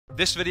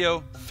This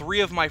video,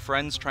 3 of my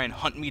friends try and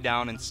hunt me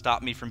down and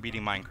stop me from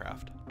beating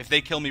Minecraft. If they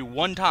kill me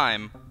 1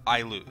 time,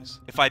 I lose.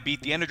 If I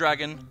beat the Ender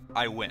Dragon,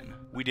 I win.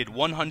 We did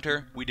 1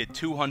 hunter, we did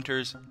 2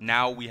 hunters,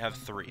 now we have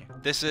 3.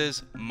 This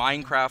is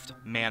Minecraft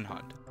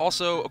Manhunt.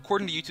 Also,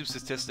 according to YouTube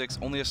statistics,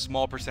 only a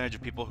small percentage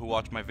of people who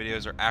watch my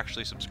videos are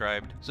actually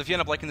subscribed. So if you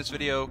end up liking this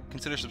video,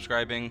 consider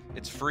subscribing.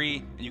 It's free,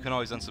 and you can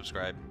always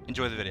unsubscribe.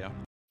 Enjoy the video.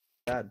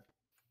 Bad.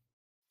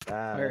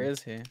 Where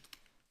is he?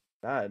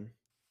 Bad.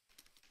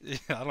 Yeah,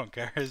 I don't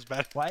care. It's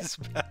bad. What? It's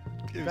bad.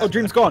 Oh,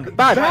 Dream's gone.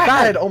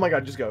 Bad. Oh my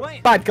god, just go.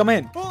 Wait. Bad, come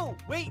in. Oh,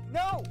 wait,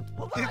 no.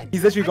 Hold on.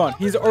 He's literally gone.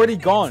 He's already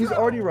gone. He's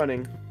already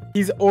running.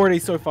 He's already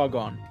so far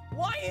gone.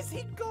 Why is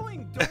he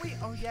going? Don't we?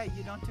 Oh yeah,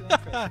 you don't do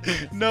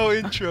intros. No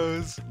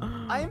intros.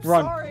 I'm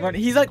Run, sorry. run.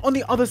 He's like on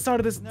the other side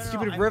of this No,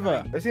 stupid I'm river.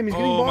 running. I see him. He's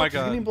getting Oh blocks. my He's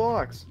God. getting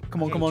blocks.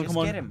 Come on, Okay, come on, just come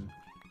on. Get him.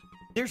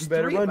 There's You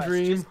better 3 run, of us.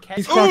 Dream. Just catch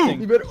He's him.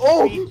 crafting. You better.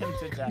 Oh! Beat him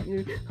to death.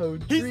 Oh,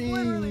 He's Dream.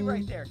 literally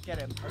right there. Get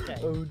him. Okay.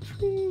 Oh,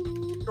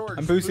 Dream. George,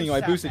 I'm boosting you.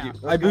 I boost boosted you.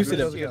 Sapnap. I boosted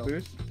That was him. a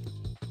good boost.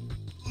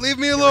 Leave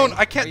me alone.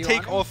 I Are can't you take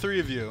on him? all 3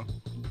 of you.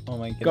 Oh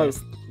my Go.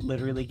 goodness.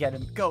 Literally get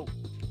him. Go.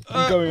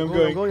 I'm going, I'm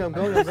going. I'm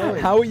going.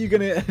 How are you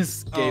gonna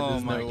escape? Oh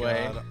There's my no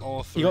way. god.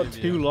 All 3 He got of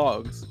 2 you.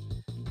 logs.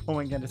 Oh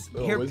my goodness.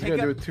 Oh, Here, what's he pick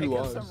gonna up, do with 2 pick up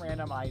logs? some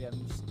random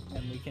items,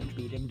 and we can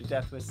beat him to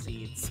death with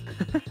seeds.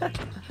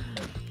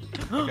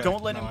 Okay,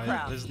 Don't let no, him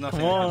craft. There's nothing.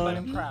 Come I can on. Let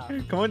him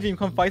craft. Come on, Dream.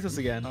 Come fight us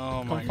again.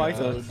 Oh my Come fight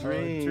god. us.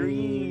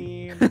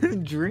 Dream.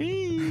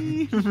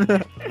 Dream.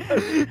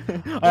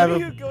 What I have are a,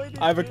 you going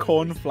to I have a do?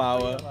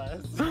 cornflower.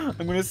 Three of us.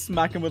 I'm gonna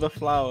smack him with a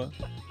flower.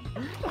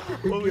 Oh,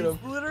 Get he's him.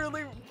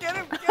 literally get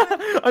him, get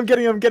him. I'm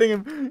getting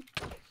him.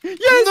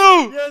 Yes!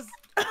 No! Yes.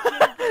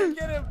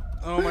 Get him.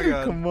 Oh my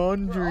god. Come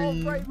on, We're all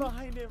Dream. right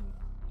behind him.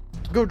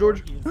 Go,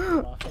 George. He's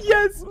awesome.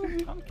 Yes!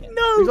 Ooh, pumpkin.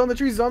 No! He's on the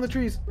trees. He's on the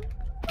trees.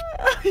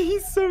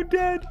 He's so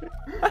dead.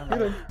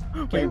 Get him.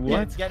 Wait,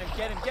 what? Get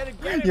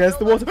him. Yes,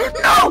 the water. Go,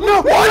 No!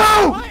 No!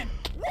 No! What?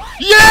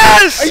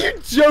 Yes! Are you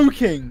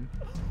joking?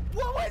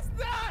 What was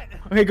that?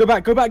 Okay, go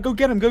back. Go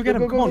get him.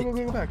 Come on.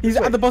 Go back. He's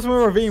This way. at the bottom of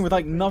a ravine with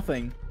like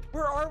nothing.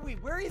 Where are we?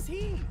 Where is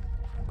he?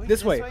 Wait,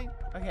 This way.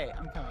 Okay,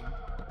 I'm coming.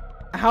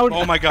 How?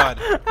 Oh my god.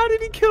 How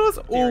did he kill us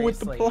all with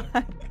the Seriously.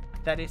 plan?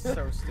 That is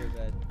so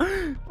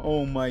stupid.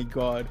 Oh my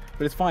god.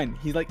 But it's fine.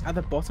 He's like at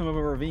the bottom of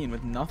a ravine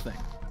with nothing.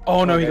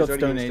 Oh no, he guys, got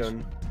already Stone getting Age.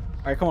 stone.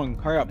 Alright, come on.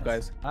 Hurry up,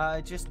 guys.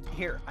 Just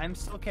here. I'm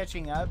still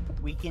catching up.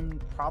 We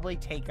can probably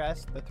take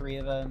us, the 3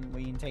 of them.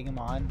 We can take them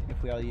on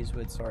if we all use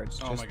wood swords.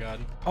 Oh my god.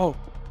 Oh,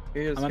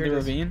 Here it is. I'm at Here the it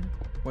is. ravine.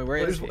 Wait, where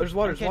is he? There's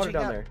water. I'm There's water catching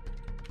down up. there.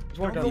 There's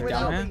water Don't down go there.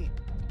 down without here? me.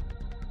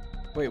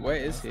 Wait, where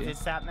is he? Did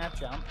Sapnap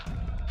jump?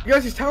 You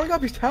guys, he's towering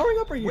up. He's towering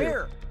up right here.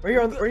 Where? Right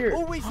here. Right here.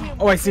 Oh, we see him.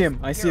 Oh, I see him.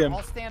 I see Here, him.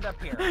 I'll stand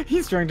up here.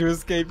 He's trying to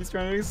escape.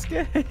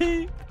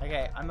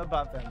 Okay, I'm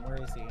above him. Where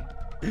is he?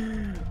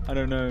 I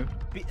don't know.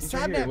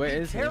 Sapnap, Where be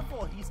is he?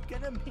 careful. He's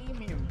gonna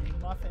meme you, you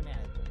muffin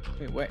head.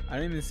 Wait, wait. I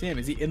don't even see him.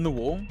 Is he in the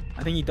wall?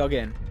 I think he dug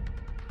in.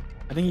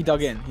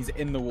 He's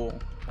in the wall.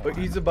 Oh,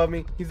 he's above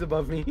me. He's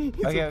above me. He's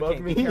Okay, above okay,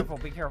 me. be careful,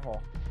 be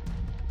careful.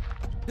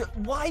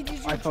 Why did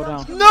you I fell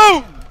jump down.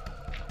 No!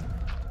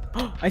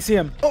 I see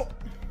him. Oh,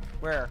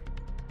 Where?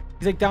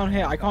 He's like down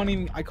here. I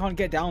can't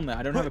get down there.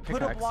 I don't have a Put a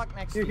pickaxe. block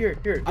next here, to you.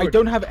 here. I George.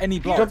 don't have any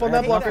blocks. Jump on I that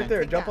have block nothing. right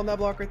there. Take Jump that. on that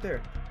block right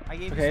there. I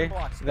gave you Okay, some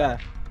blocks. there.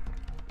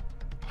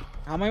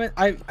 How am I meant?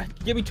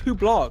 Give me 2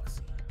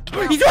 blocks.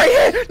 Where? He's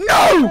right here.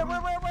 No!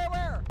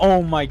 Where?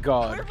 Oh my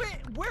god.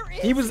 Where is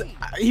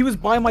He was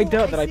by my Oh,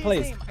 dirt that I see his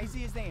placed. name. I see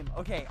his name.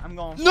 Okay, I'm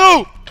going.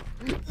 No!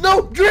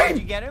 No, Did you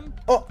Dream! get him?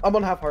 Oh, I'm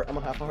on half heart. I'm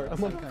on half heart.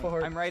 I'm on Okay, half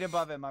heart. I'm right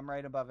above him.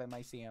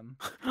 I see him.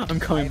 I'm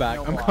coming I back.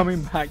 have no I'm blocks.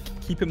 coming back.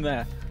 Keep him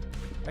there.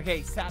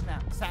 Okay,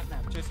 Sapnap,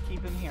 just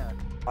keep him here.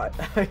 I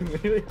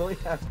literally only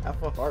have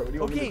half a heart. What do you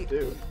want me Okay, to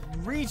do?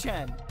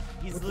 regen.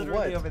 He's With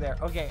literally what? over there.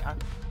 Okay,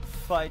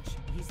 fudge.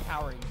 He's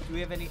towering. Do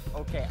we have any?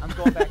 Okay, I'm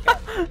going back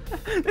up.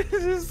 This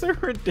is so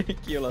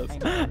ridiculous. I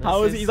know, this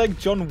How is is- he's like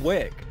John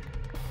Wick?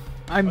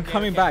 I'm Okay,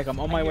 coming okay, back. I'm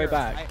on my way here.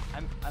 back.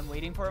 I'm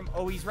waiting for him.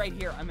 Oh, he's right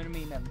here. I'm gonna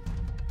meme him.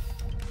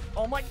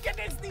 Oh my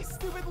goodness, these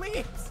stupid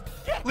leaves!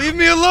 Leave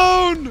me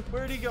alone!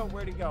 Where'd he go?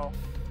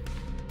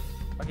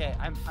 Okay,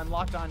 I'm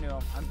locked onto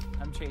him.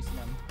 I'm chasing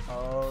him.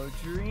 Oh,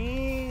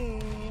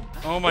 Dream!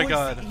 Oh my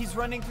god. He's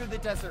running through the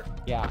desert.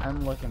 Yeah,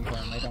 I'm looking for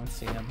him. I don't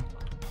see him.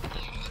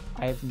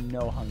 I have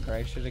no hunger.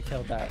 I should have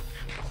killed that.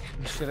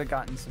 I should have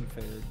gotten some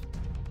food.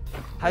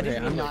 How did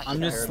Okay, we not? I'm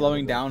get just there?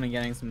 slowing down and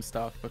getting some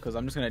stuff because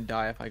I'm just gonna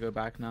die if I go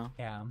back now.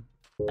 Yeah.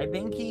 I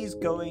think he's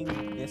going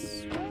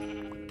this way.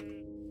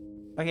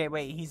 Okay,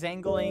 wait. He's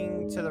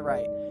angling to the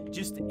right.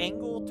 Just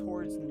angle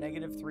towards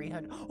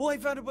 -300. Oh, I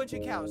found a bunch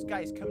of cows.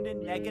 Guys, come to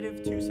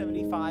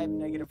 -275,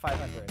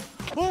 -500.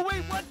 Oh,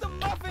 wait. What the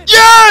muffin?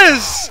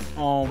 Yes!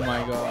 Oh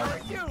my Where god.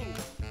 are you?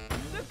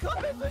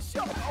 Come in the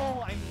shop.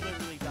 Oh, I'm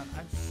literally done.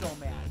 I'm so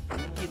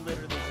mad. He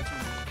literally just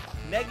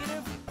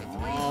 -300,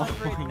 Oh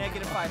my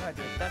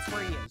 -500. That's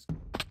where he is.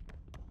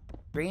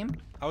 Dream?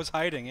 I was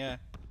hiding, yeah.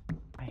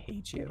 I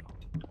hate you.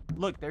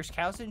 Look, there's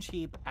cows and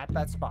sheep at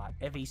that spot.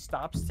 If he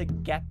stops to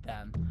get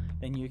them,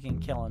 then you can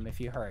kill him if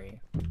you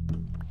hurry.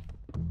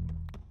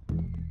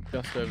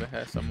 just over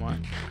here somewhere.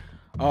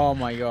 Oh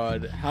my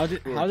god. How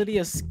did he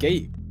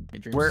escape?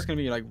 Adrian's just gonna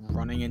be like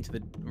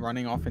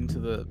running off into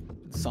the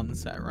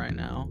sunset right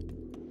now.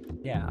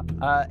 Yeah.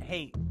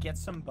 Hey, get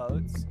some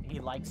boats. He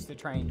likes to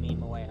try and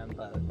meme away on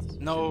boats.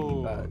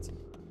 No. Boats.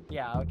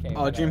 Yeah, okay.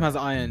 Oh, Dream has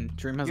iron.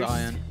 Dream has Your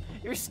iron.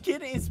 Your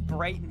skin is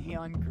bright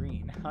neon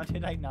green. How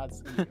did I not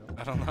see you?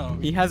 I don't know.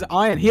 He has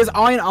iron. He has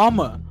iron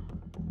armor.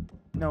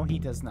 No, he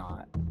does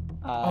not.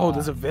 Oh,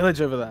 there's a village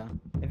over there.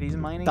 If he's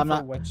mining I'm for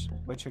not- which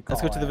Let's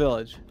go to the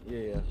village.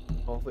 Yeah.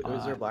 Hopefully,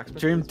 is there a blacksmith?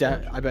 Dream,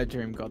 I bet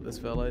Dream got this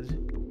village.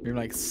 Dream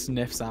like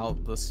sniffs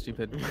out the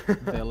stupid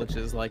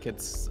villages like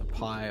it's a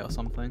pie or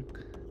something.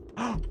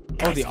 Oh,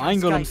 the iron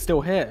golem's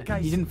still here.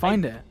 Guys, He didn't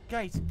find it.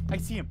 Guys, I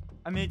see him.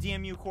 I'm in a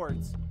DMU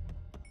quartz.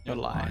 You're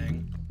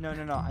lying. No.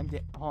 Hold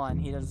on,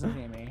 he doesn't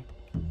see me.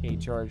 Hey,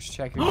 George,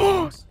 check your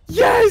games.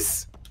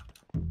 Yes!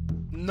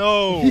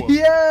 No.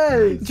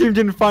 Yes! Dream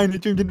didn't find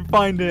it. Dream didn't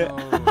find it.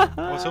 No.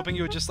 I was hoping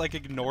you would just like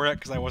ignore it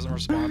because I wasn't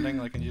responding,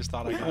 like, and you just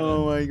thought I got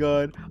Oh it. my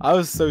god. I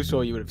was so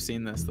sure you would have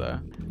seen this though.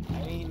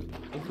 I mean,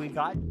 if we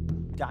got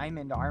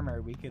diamond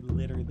armor, we could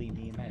literally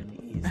meme him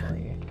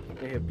easily.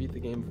 Hey, beat the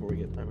game before we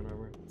get diamond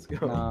armor. Let's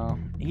go. No,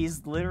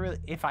 he's literally.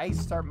 If I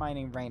start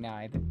mining right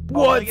now, Oh,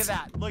 What? look at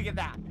that! Look at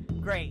that!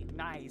 Great,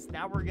 nice.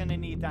 Now we're gonna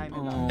need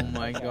diamond Oh armor.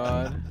 my Okay.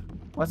 god.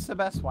 What's the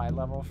best Y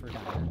level for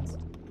diamonds?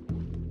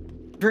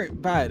 Dream,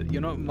 bad.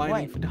 You're not mining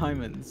What? for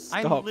diamonds.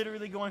 I'm Stop.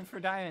 literally going for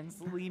diamonds.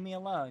 Leave me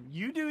alone.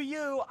 You do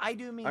you. I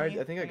do me. I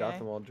think I got okay?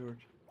 them all,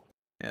 George.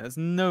 Yeah, there's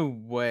no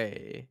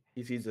way.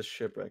 He sees a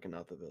shipwreck and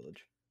not the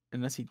village.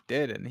 Unless he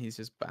did and he's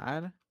just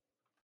bad.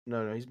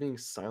 No, he's being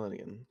silent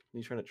again.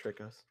 He's trying to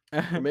trick us.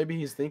 Or maybe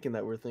he's thinking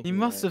that we're thinking. He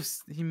must that.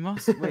 have. He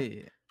must.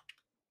 Wait.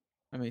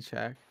 Let me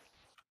check.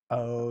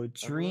 Oh,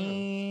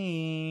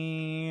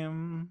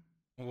 dream.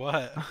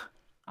 What?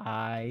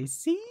 I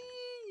see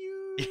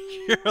you.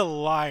 You're a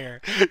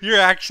liar. You're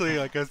actually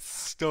like a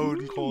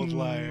stone cold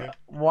liar.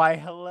 Why,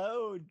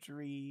 hello,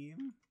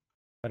 dream.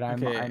 But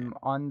I'm Okay. I'm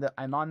on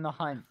the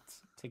hunt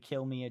to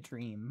kill me a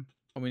dream.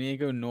 Oh, we need to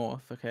go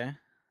north. Okay.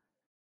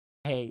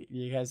 Hey,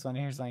 you guys want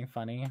to hear something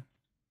funny?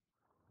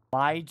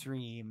 My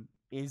dream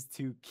is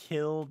to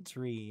kill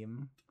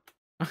Dream.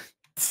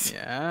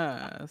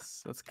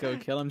 Yes. Let's go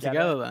kill him Get it?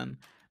 together then.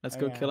 Let's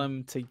go kill Okay.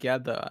 him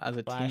together as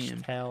a Slash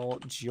team. tell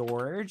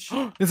George.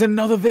 There's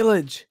another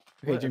village.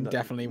 Okay, What? Dream No,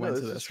 definitely no, went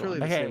to this is this surely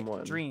one. the Okay, same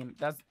one. Dream.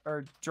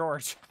 Or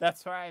George.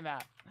 That's where I'm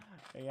at.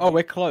 Okay? Oh,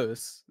 we're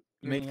close.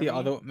 You Make hear the me?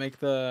 other. Make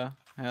the.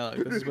 Hell,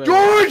 this is where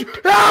George,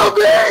 help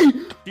me! Do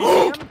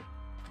you see him?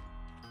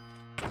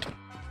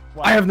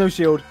 What? I have no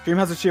shield. Dream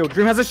has a shield.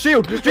 Dream has a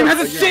shield. Dream has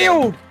a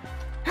shield.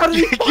 How did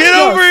he find Get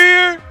us? over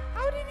here!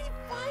 How did he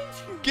find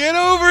you? Get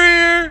over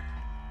here!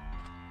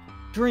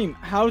 Dream,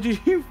 how did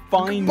you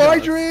find My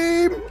us?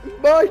 dream!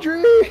 My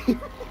dream!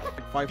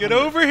 500 Get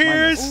over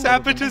here, minus.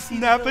 Sapatus see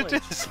the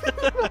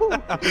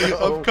Napatus!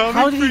 No. I'm coming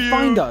How did for he you.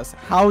 find us?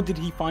 How did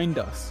he find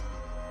us?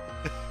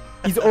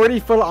 He's already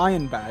full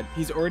iron, bad.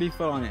 He's already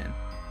full iron.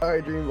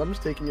 Alright, Dream, I'm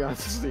just taking you out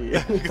to sea.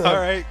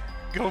 Alright,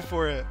 go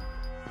for it.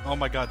 Oh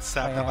my god,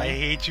 Sapnap, I Okay.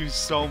 hate you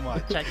so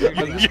much. Check your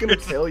I'm just gonna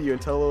You're- tail you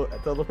and tell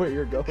them where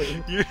you're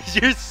going. You're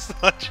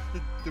such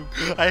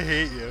a... I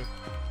hate you.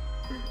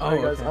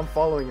 Alright, guys, okay. I'm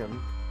following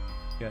him.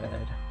 Good.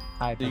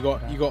 Hi, You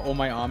got all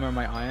my armor and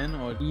my iron,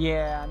 or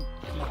Yeah,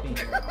 I'm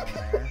keeping your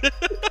armor.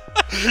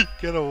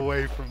 Get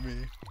away from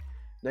me.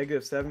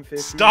 Negative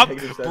 750. Stop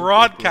negative 750.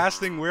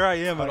 broadcasting where I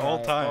am at all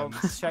Alright, well,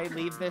 times. should I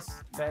leave this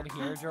bed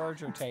here,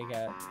 George, or take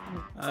it?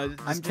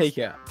 just take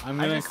it. I'm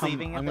gonna just come.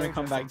 leaving it I'm gonna there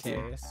come just back in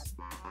to you. case.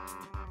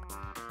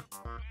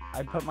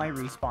 I put my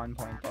respawn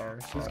point there.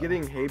 He's so-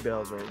 getting hay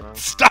bales right now.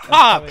 Stop! That's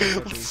probably a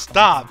good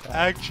Stop! response.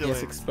 Actually.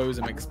 Yes, expose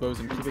him. Expose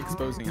him. Keep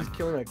exposing He's him.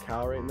 killing a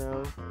cow right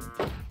now.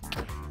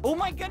 Oh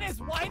my goodness!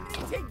 Why did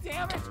he take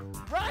damage?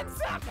 Run,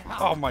 Sapnap!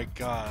 Oh my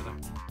god.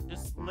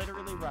 Just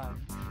literally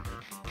run.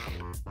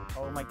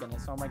 Oh my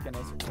goodness! Oh my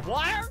goodness!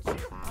 Why aren't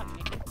you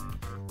running?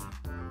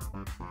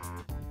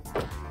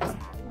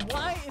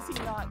 Why is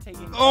he not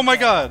taking? Oh my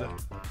Okay. god.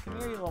 Come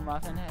here, you little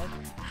muffin head.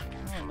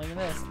 Oh, look at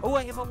this. Oh,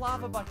 I have a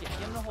lava bucket. Give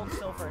him the hold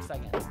still for a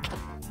second.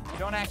 You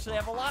don't actually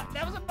have a lot.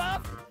 That was a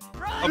buff. A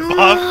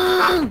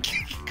Run!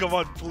 buff? Come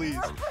on, please.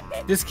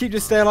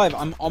 Just stay alive.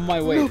 I'm on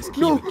my way. No, Just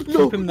no, keep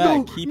no, him there.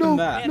 no, Keep no. him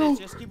there. Bandit,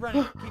 just keep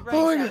running. Keep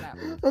running,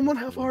 Sapnap. I'm on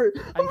half heart.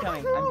 I'm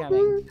coming. I'm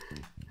coming.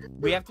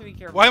 We have to be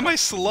careful. Why am I with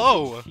the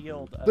slow?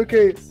 Shield of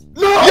Okay. his.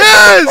 No!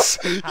 Yes!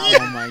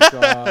 Oh my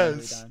god.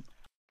 Yes!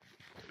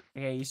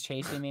 Okay, he's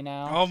chasing me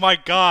now. Oh my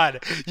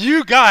god.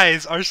 You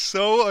guys are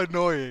so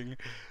annoying.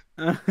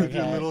 Your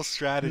Okay. little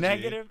strategy.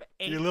 Negative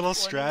Your little 820,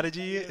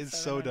 strategy negative is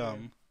so 700.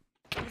 dumb.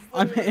 He's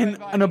I'm literally in right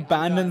by an me.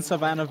 abandoned I'm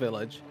savannah done.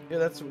 village. Yeah,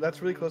 that's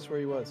really close to where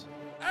he was.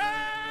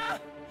 Ah!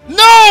 No!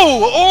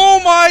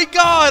 Oh my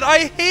god!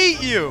 I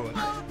hate you!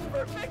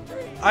 For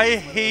victory! I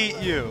hate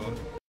you.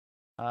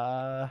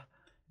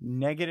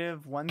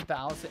 Negative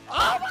 1,000.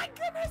 Oh my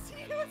goodness,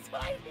 he was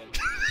hiding!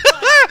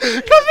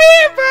 Come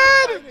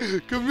here,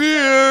 man! Come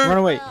here! Run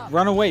away.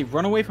 Run away.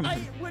 Run away from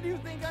him. What do you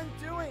think I'm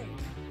doing?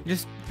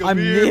 Just, Come I'm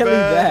here, nearly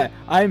Bad. there.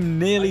 I'm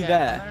nearly Okay,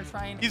 there. I'm gonna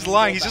try and He's angle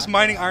lying. He's just back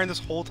mining around. iron this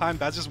whole time.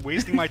 Bad's just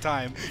wasting my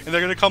time, and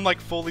they're gonna come like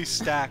fully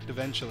stacked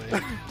eventually.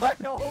 I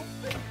don't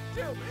think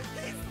so.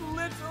 He's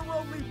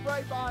literally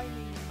right behind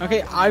me.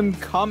 Okay, I'm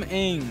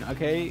coming.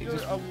 Okay, You're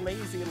just a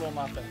lazy little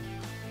muffin.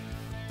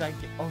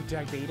 Did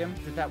I bait him?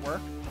 Did that work?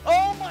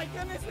 Oh my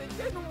goodness, it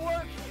didn't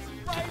work.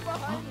 He's right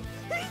behind me.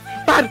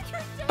 Bad,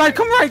 Bad,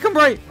 come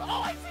right. Oh,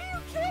 I see you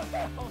kill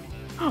him.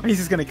 Oh, he's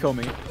just gonna kill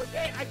me.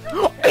 Okay,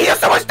 I He does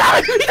so much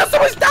damage! He does so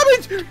much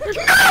damage!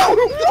 No!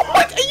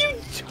 What are you?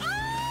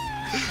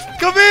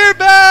 Come here,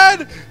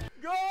 Bad!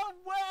 Go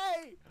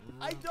away!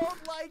 I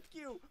don't like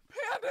you.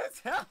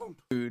 Pandas, help!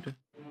 Food.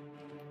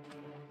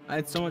 I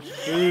had so much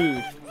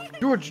food.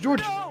 George,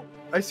 No!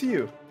 I see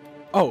you.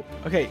 Oh,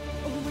 okay.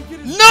 Oh my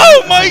goodness.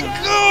 No, my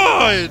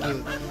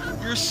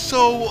God! You're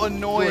so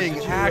annoying,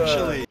 George,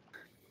 actually.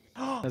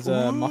 There's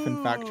a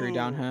muffin factory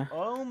down here.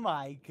 Oh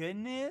my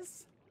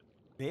goodness.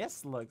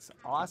 This looks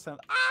awesome.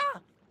 Ah!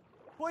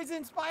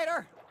 Poison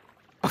spider!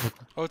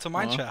 Oh, it's a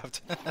mine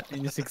shaft.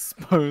 You just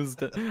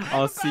exposed our I'm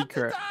about to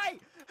secret. die!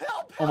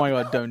 Help! Oh my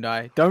help, God! help. Don't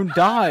die! Don't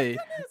die!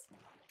 Goodness.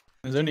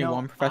 There's only You know,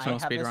 one professional I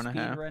have speedrunner a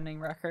here. speedrunning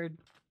record.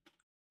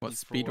 What,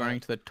 For what?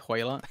 speedrunning to the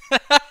toilet?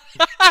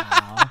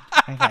 Oh,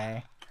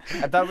 okay.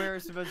 I thought we were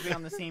supposed to be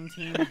on the same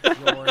team,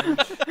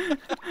 George.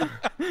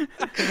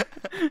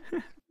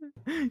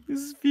 You're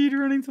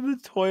speedrunning to the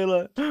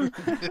toilet.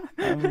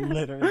 I'm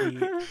literally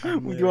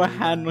With your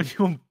hand on dying.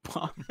 your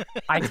bum.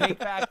 I take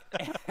back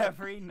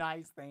every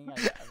nice thing I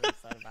ever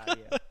said about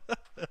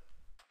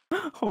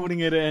you. Holding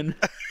it in.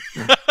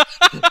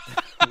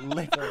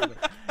 Literally.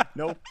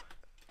 Nope.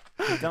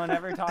 Don't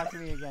ever talk to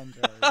me again,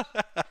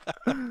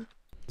 George.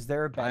 Is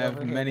there a bed I over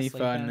have here many to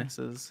sleep in?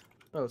 furnaces.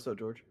 Oh, so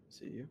George,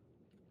 see you.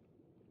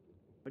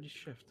 Why'd you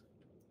shift?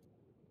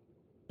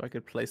 So I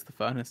could place the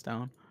furnace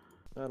down.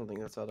 I don't think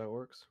that's how that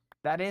works.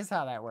 That is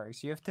how that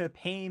works. You have to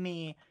pay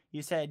me.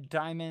 You said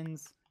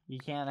diamonds you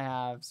can't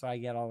have, so I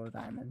get all the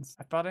diamonds.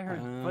 I thought I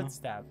heard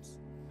footsteps.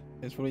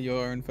 It's probably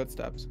your own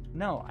footsteps.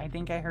 No, I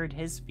think I heard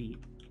his feet.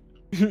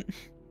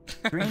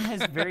 Green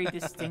has very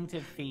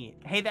distinctive feet.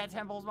 Hey, that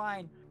temple's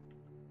mine.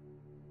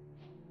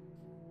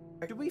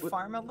 Should we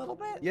farm a little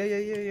bit?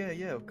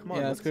 Yeah. Come on.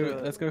 Yeah,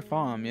 let's go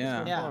farm.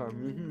 Yeah. Yeah.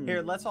 Farm.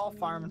 Here, let's all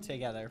farm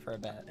together for a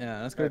bit.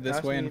 Yeah, let's go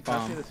this way and Pass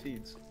farm. me the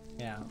seeds.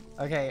 Yeah.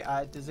 Okay.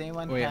 Does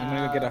anyone Wait, have... I'm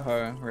gonna go get a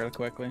hoe real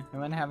quickly.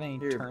 Anyone have any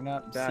Here,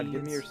 turnip Dad, seeds?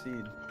 give me your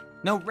seed.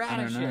 No, know.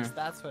 radishes.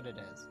 That's what it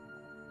is.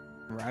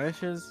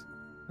 Radishes?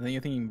 I think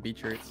you're thinking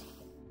beetroots.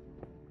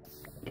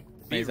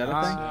 Wait, is that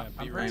a thing? Yeah, I'm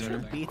beetroot pretty is sure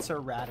a thing. beets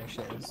are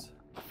radishes.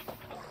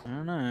 I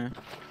don't know.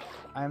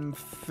 I'm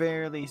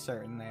fairly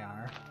certain they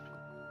are.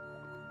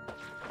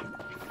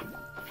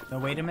 No,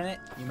 wait a minute.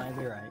 You might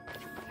be right.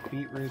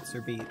 Beetroots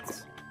or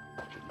beets.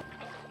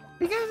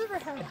 Have you guys ever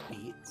had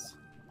beets?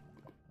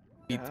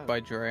 Beats Yeah. by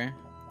Dre.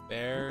 What do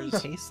Bears they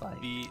taste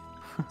like? beat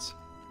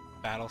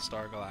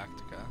Battlestar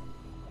Galactica.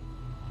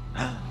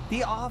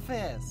 The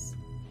Office.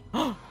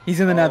 He's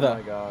in the Oh nether.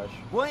 my gosh.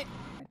 What?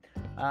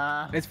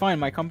 It's fine.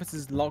 My compass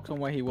is locked on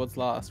where he was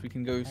last. We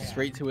can go Okay.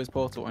 straight to his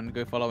portal and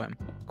go follow him.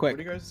 What Quick.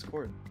 are you guys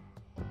scoring?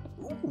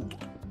 Ooh.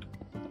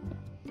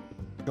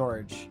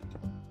 George.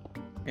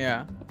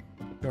 Yeah.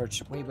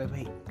 George, wait.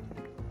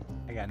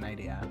 I got an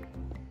idea.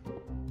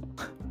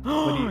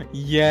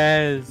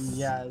 Yes.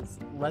 Yes,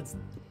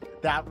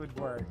 that would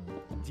work.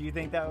 Do you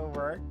think that would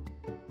work?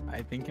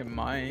 I think it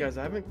might. Guys,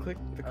 I haven't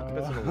clicked the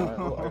compass in a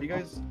while. Are you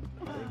guys?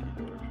 Thank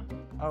you, George.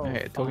 Oh,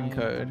 Okay, talking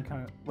fine.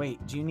 code.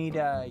 Wait, do you need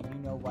you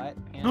know what?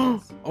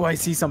 Pandas? Oh, I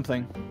see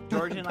something.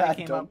 George and I Dad,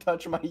 came don't up.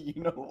 touch my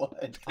you know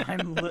what.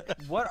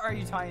 What are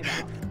you talking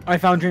about? I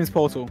found Dream's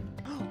portal.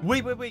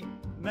 Wait.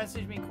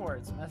 Message me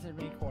chords.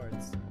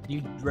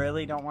 You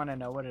really don't want to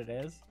know what it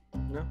is?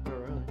 No, not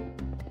really.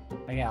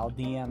 Okay, I'll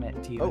DM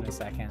it to you in a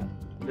second.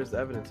 There's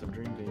evidence of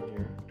Dream being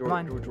here. Come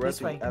on, George,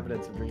 this way.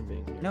 evidence of Dream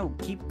being here. No,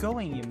 keep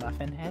going, you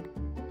muffin head.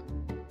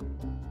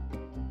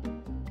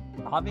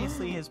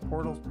 Obviously, his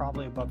portal's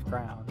probably above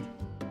ground.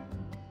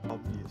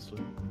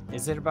 Obviously.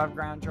 Is it above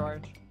ground,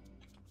 George?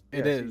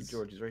 It Yeah, is. See,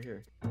 George, he's right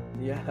here.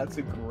 Yeah, that's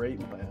a great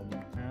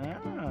plan.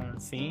 Ah,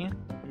 see?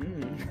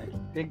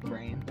 Big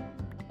brain.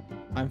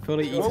 I'm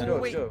fully Go, eaten. go.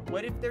 Wait, go.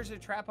 what if there's a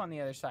trap on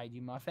the other side,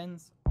 you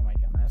muffins? Oh my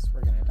goodness,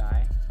 we're gonna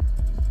die.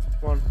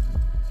 Come on.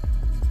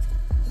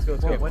 Let's go,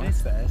 let's Wait, go. what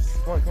is this?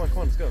 Come on,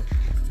 let's go.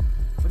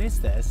 What is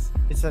this?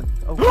 It's a...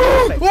 Oh,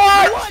 perfect.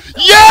 What?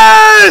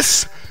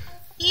 Yes!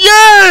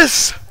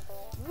 Yes!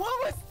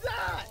 What was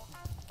that?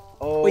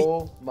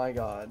 Oh my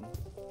god.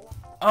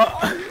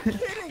 Are you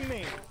kidding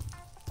me?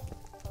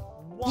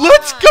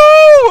 Let's Why? go!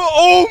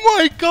 Oh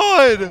my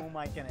God! Oh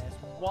my goodness.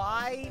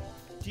 Why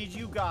did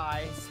you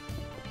guys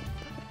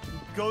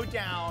go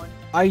down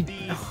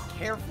these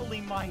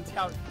carefully mined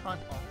out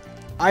tunnels?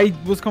 I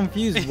was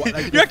confused. What,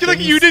 like, You're acting like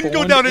they you didn't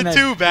go spawned in it a-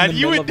 too, in Bad. the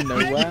You middle went of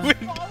down nowhere?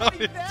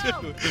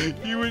 it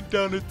too. You went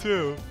down it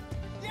too.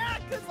 Yeah,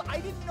 because I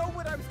didn't know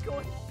what I was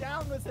going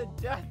down was a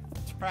death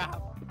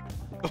trap.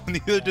 Well,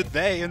 neither did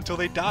they until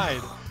they died.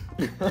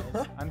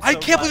 I'm I so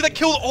can't believe glad that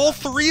killed all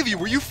three of you.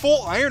 Were you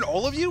full iron,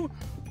 all of you?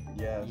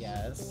 Yes.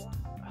 Yes.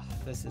 Ugh,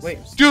 this is Wait.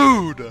 so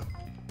Dude!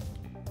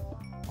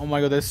 Oh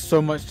my god, there's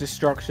so much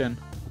destruction.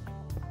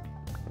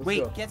 Let's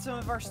Wait, go. get some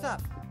of our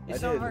stuff. I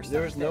Get some of our did. stuff.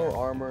 There was no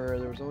armor.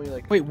 There was only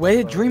like. Wait, where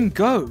did bow. Dream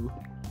go?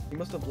 He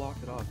must have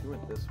blocked it off. He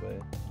went this way.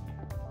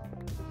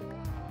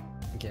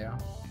 Thank you.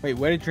 Wait,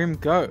 where did Dream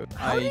go?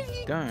 How I did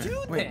he don't.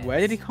 do Wait, where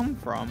this? did he come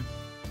from?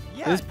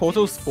 Yeah. Did this did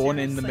portal he spawn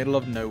in the seriously- middle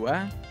of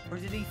nowhere? Or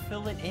did he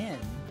fill it in?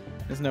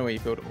 There's no way he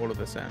filled all of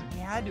this in. He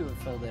had to have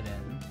filled it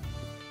in.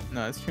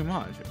 No, it's too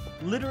much.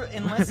 Literally,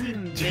 unless he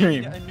made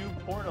Dream. a new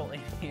portal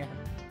in here.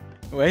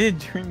 Where did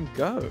Dream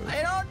go?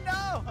 I don't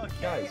know. Okay.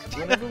 Guys,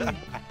 am I- whenever we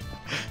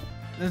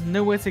There's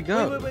nowhere to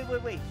go.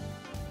 Wait.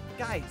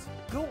 Guys,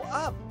 go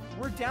up.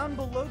 We're down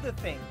below the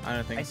thing. I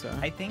don't think so.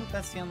 I think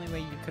that's the only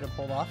way you could have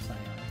pulled off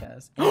something like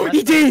this. Oh,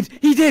 he did!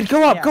 He did!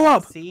 Go up! Yeah, Go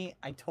up! See,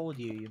 I told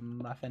you, you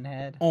muffin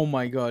head. Oh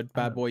my god,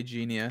 bad boy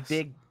genius.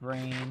 Big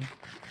brain.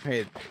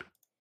 Hey,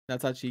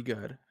 that's actually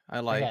good. I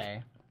like.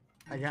 Okay.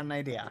 I got an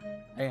idea.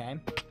 Okay.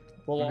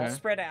 We'll all Okay.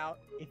 spread out.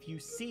 If you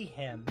see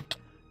him,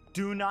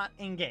 do not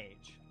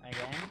engage.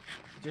 Okay?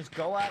 Just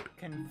go up,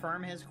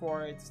 confirm his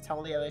coords,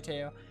 tell the other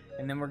two,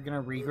 and then we're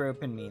gonna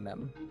regroup and meme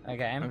him.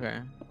 Okay? Okay.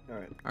 All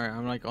right. Alright,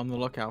 I'm like on the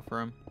lookout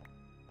for him.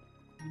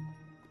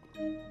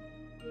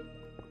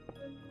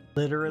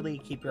 Literally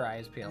keep your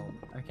eyes peeled.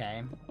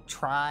 Okay?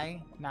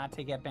 Try not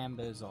to get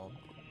bamboozled.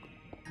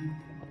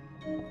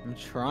 I'm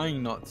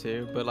trying not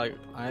to, but like,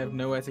 I have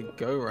nowhere to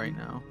go right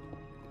now.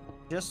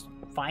 Just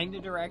find a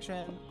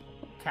direction,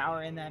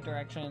 cower in that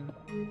direction.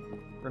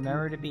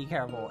 Remember to be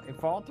careful.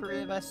 If all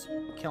three of us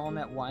kill him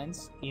at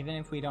once, even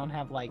if we don't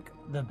have like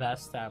the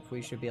best stuff,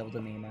 we should be able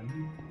to meme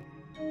him.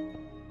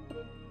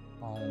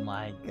 Oh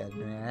my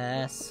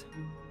goodness.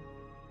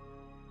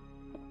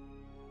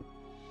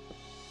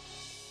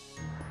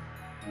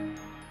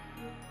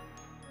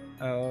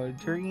 Oh,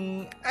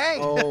 Dream. Hey!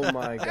 Oh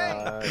my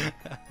god.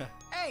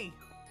 Hey!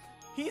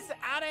 He's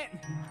at it!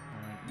 Oh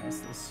my goodness,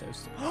 this is so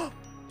stupid.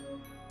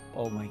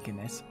 Oh my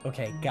goodness.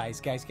 Okay,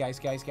 guys.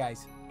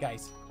 DMs.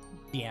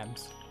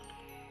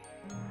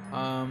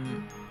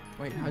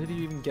 Wait, how did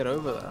you even get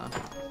over there?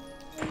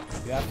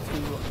 You have to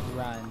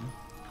run.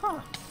 Huh.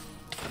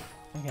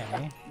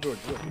 Okay. George,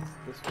 look,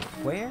 it's this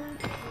way. Where?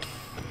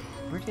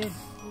 Where did...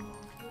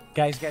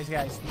 Guys.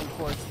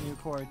 New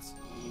chords.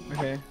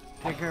 Okay.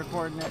 Pick your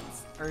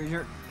coordinates. Or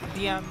your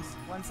DMs.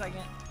 1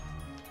 second.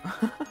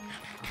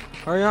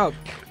 Hurry up!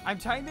 I'm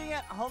typing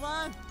it. Hold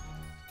on.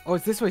 Oh,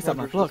 it's this way, Come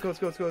on, Sapnap. George,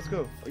 Look. let's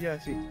go. Oh, yeah, I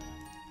see.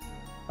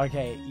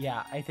 Okay,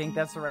 yeah. I think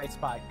that's the right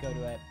spot. Go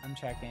to it. I'm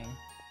checking.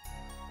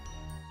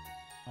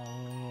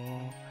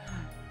 Oh.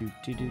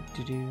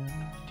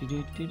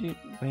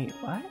 Wait,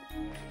 what?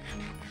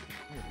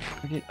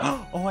 Where did...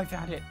 Oh, I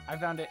found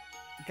it.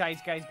 Guys,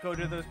 go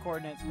to those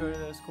coordinates. We're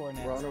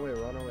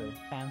on our way.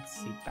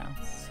 Bouncy.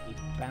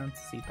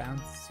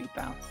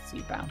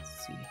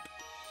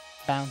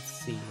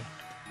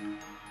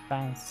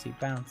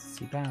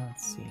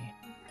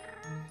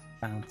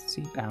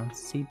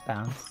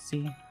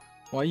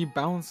 Why are you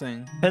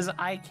bouncing? Because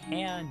I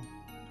can.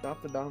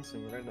 Stop the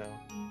bouncing right now.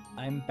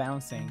 I'm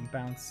bouncing.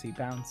 Bouncy.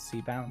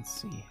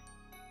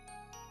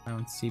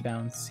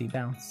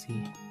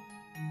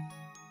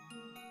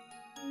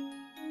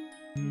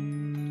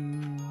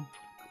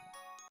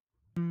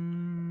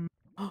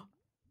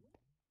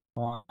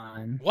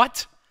 One.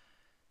 What?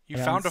 You I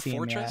don't found a see him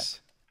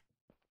fortress?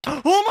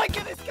 Oh my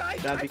goodness,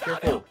 guys! Dad, I be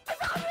found careful. him! I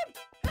found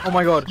him! Oh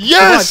my god.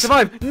 Yes!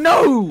 Survive!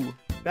 No!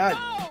 Dad.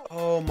 No!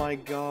 Oh my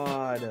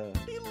god.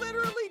 He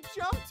literally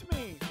jumped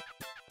me!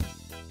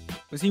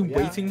 Was he Yeah.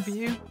 waiting for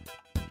you?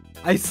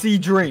 I see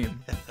Dream.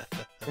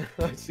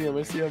 I see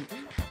him.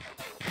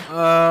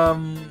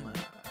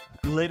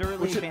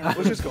 Literally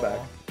Let's just go back.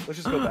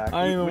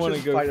 I don't even Let's wanna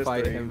just go fight us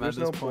fight three. him at There's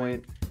no this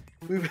point.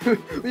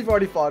 We've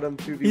already fought him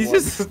 2v1. He's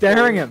just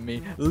staring at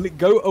me.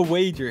 Go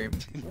away, Dream.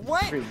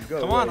 What? Dream,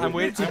 go Come on, away. I'm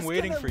waiting. Just I'm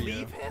waiting gonna for you.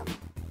 leave him?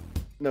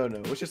 No,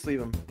 let's just leave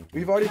him.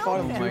 We've already fought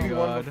him No. Oh my 2v1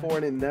 God. before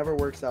and it never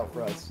works out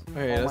for us.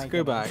 Okay, Oh let's my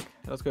go goodness. back.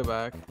 Let's go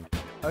back.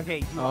 Okay,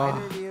 do Oh.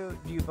 either of you,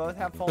 do you both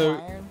have full So-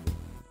 iron?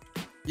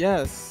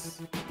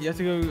 Yes. You have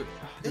to go.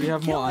 Do we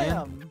have more Kill iron?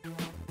 him.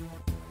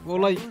 Well,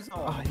 like,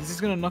 Bamboozle. he's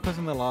just gonna knock us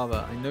in the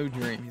lava. I know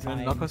Dream. He's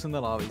gonna knock Fine. us in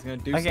the lava. He's gonna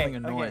do Okay, something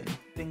annoying. okay.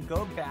 Then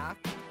go back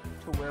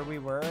to where we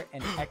were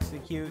and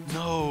execute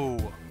No.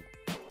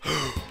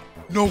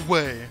 No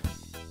way.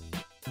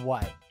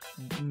 what?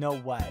 No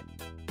what?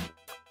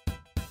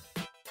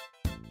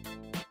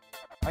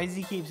 Why does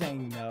he keep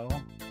saying no?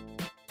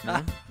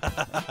 No?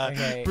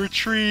 Okay.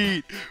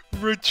 Retreat.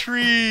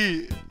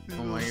 Retreat.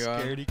 Oh my Little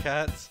God. Scaredy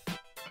cats.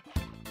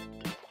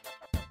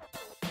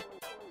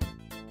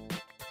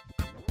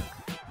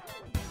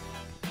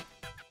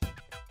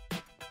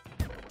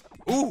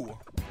 Ooh.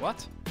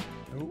 What?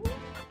 Ooh.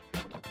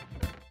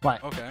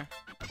 What? Okay.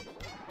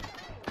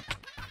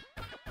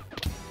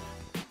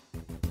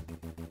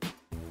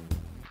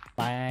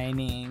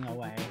 Mining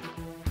away.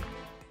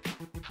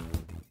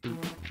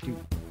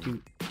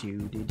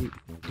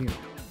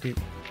 Did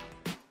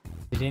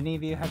any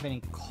of you have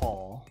any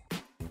coal?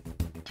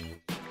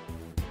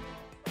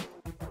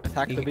 I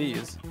Attack the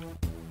bees.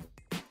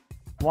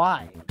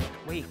 Why?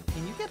 Wait,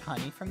 can you get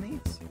honey from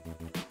these?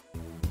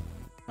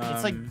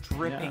 It's like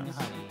dripping yes.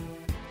 honey.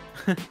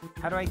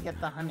 How do I get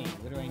the honey?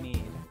 What do I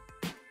need?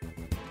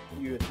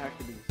 You attack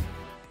the bees.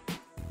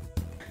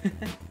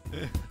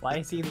 Why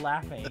is he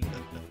laughing?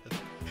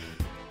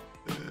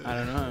 I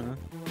don't know.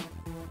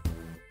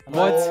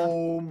 What?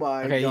 Oh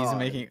my Okay,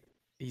 god.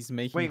 he's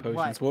making Wait, potions.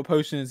 what? What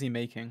potion is he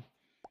making?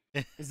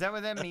 Is that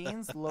what that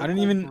means? Local I don't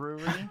even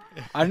brewery?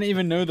 I don't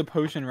even know the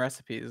potion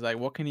recipes. Like,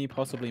 what can he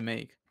possibly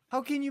make?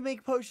 How can you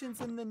make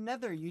potions in the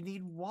Nether? You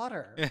need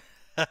water.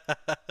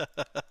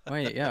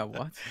 Wait, yeah,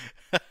 what?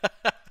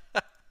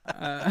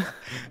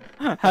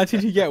 How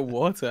did you get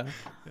water?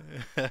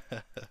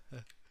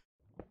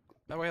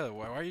 BadBoyHalo,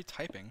 why are you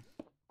typing?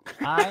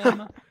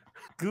 I'm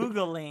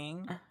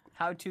Googling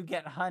how to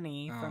get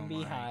honey from Oh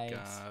beehives.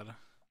 my god.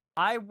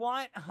 I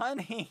want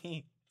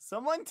honey.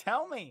 Someone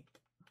tell me.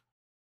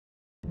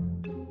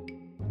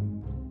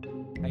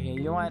 Okay,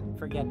 you know what?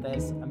 Forget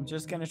this. I'm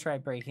just gonna try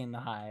breaking the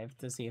hive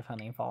to see if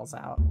honey falls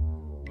out.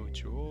 Oh,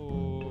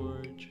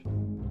 George.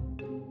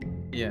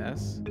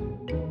 Yes.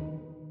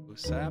 Oh,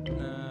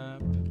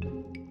 Sapnap.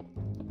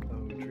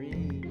 Oh,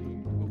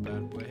 dream. Oh,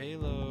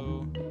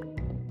 BadBoyHalo.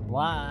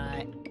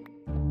 What?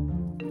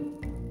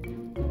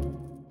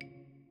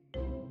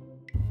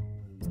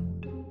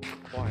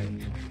 Why?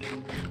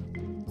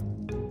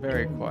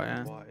 Very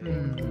quiet. Why?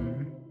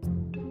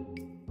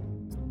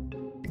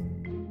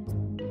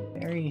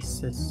 Very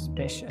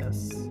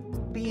suspicious.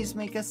 Bees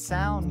make a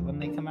sound when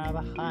they come out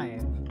of the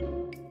hive.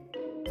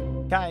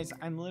 Guys,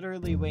 I'm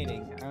literally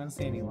waiting. I don't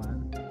see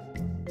anyone.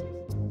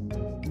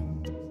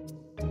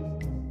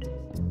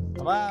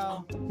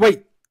 Hello?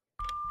 Wait!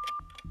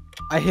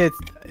 I hit.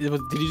 Did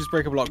you just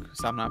break a block,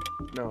 Sapnap?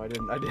 No, I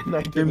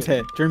didn't. Dream's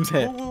here. Dream's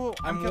here. Whoa, whoa, whoa.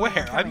 I'm coming,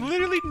 where? I'm coming.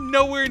 literally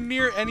nowhere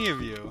near any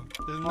of you.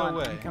 There's Hold no on,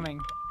 way. I'm coming.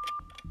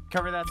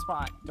 Cover that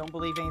spot. Don't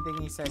believe anything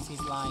he says. He's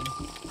lying.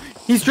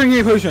 He's drinking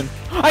a potion.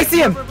 I see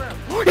him! Bro.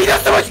 He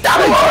does so much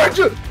damage!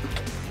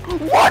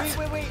 What?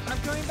 Wait. I'm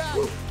coming back.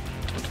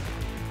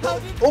 How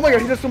did Oh my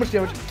god, he does so much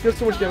damage. He does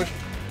so much damage.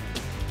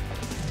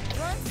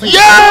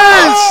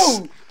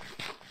 Yes!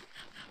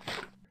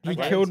 He Right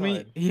killed me.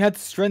 inside. He had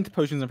strength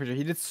potions, I'm pretty sure.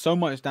 He did so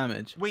much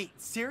damage. Wait,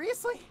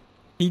 seriously?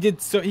 He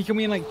killed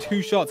me in like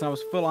 2 shots and I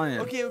was full iron.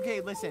 Okay,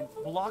 listen.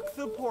 Block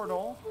the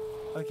portal.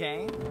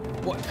 Okay.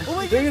 What? Oh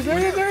my There he is, there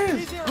he is, there he is.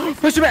 He's here.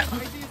 Push him in! I see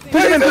his thing.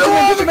 Push him in!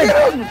 Push him in!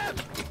 Push him in!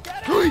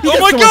 He Oh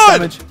did my so much God!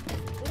 damage. Oh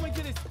my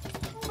goodness.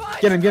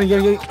 Get him!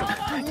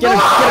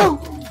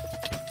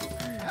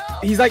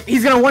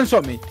 He's gonna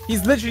one-shot me.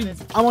 He's literally,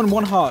 I'm on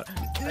 1 heart.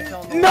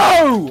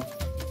 No!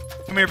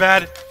 Come here,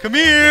 Bad. Come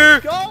here!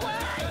 Go away!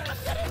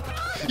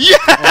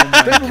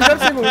 Yes! We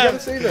gotta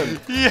save him.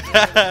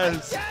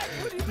 Yes!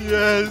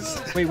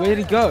 Yes! Wait, where did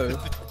he go?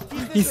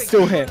 He's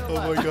still here.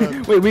 Oh my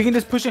god. Wait, we can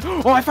just push him.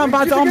 Oh, I found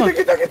Bad's armor.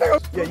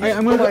 Yeah,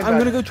 I'm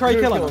gonna go try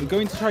kill him. I'm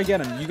going to try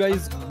get him. You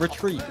guys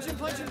retreat.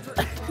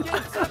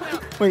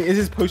 Wait, is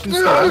his potion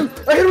still?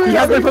 He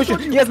has no potion.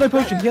 He has no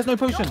potion. He has no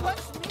potion.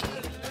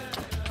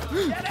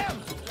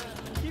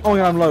 Oh my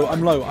god, I'm low.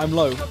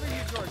 Cover you,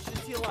 George. Just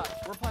heal up.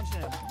 We're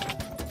punching him.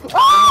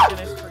 Oh my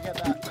goodness, forget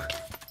that.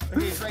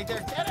 Okay, he's right there.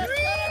 Get him!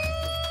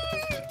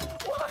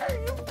 Why are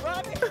you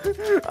running?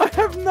 I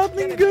have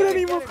nothing good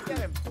anymore. Get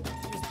him.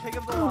 Just pick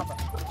up the lava.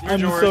 I'm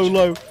George. so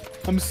low.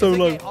 I'm so It's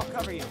low. okay, I'll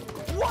cover you.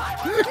 What?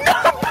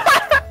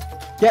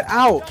 Get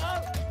out.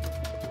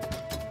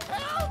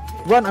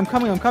 Run, I'm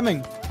coming.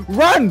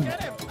 Run!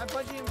 Get him! I'm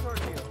punching him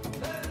towards you.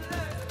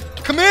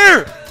 Come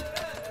here!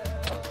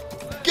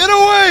 Get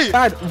away!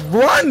 Bad,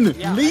 run!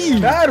 Yeah,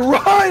 Leave! Bad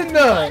run!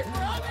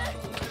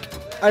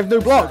 I have no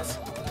blocks.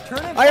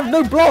 Turn him I have back.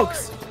 no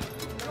blocks.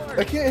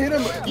 I can't hit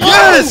him.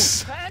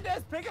 Yes!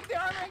 Pandas, pick up the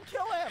armor and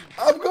kill him!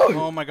 I'm going.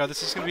 Oh my god,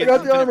 this is gonna be I an got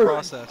the infinite armor.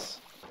 process.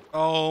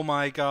 Oh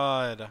my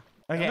god.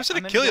 I'm just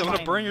gonna kill you. I'm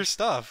gonna burn your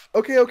stuff.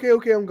 Okay,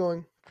 I'm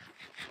going.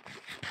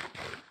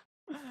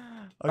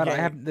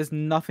 Bad, there's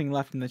nothing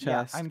left in the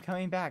Yeah, chest. I'm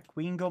coming back.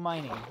 We can go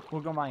mining.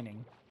 We'll go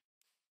mining.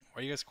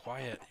 Why are you guys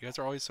quiet? You guys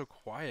are always so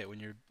quiet when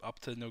you're up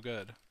to no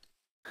good.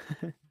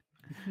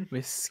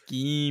 We're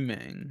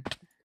scheming.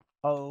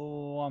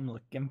 Oh, I'm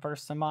looking for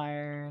some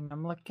iron.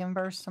 I'm looking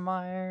for some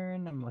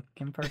iron.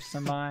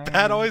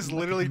 Bad always I'm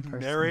looking looking for some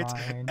narrates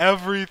iron.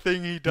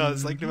 everything he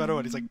does, like no matter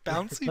what. He's like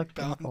bouncy, Looking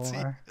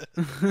bouncy.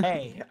 for-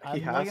 Hey, He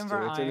I'm has looking to.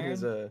 for It's in iron.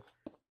 his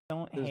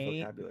Don't his hate.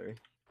 vocabulary.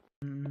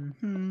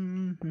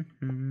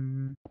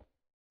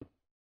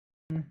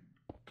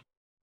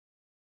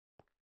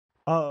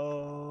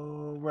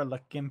 Oh, we're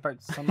looking for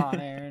some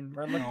iron.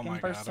 We're Oh looking my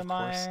for god, of some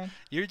course. iron.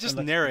 You just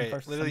looking narrate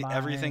for literally some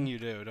everything iron. you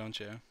do, don't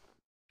you?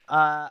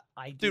 I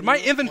do. Dude, my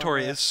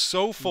inventory wanna- is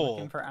so full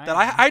looking for that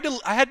I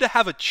had to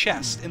have a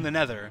chest in the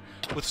Nether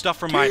with stuff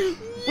from my.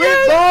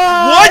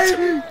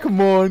 What? Come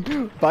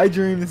on, bye,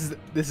 Dream.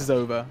 This is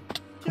over.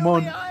 Come Kill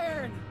on, the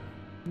iron!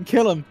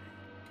 kill him.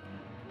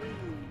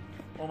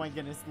 Oh my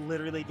goodness,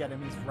 literally get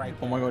him. He's right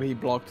Oh there. my god, he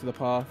blocked the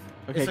path.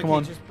 Okay, It's come okay,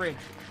 on. just bridge.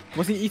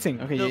 What's he eating?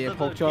 Okay, yeah,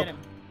 pork Get chop. him.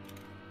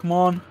 Come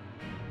on.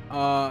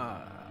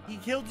 He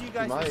killed you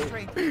guys might. with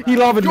strength. He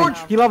lavaed me. George!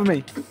 He lavaed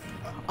me.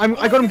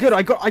 I got him good.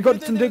 I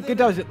got some good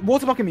damage.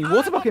 Water bucket me.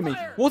 Water bucket me.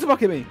 Water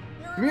bucket me.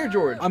 Come here,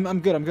 George. I'm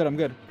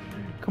good.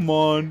 Come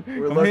on.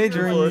 We're I'm here, looking for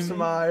Dream.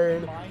 some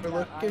iron. We're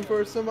looking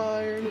for some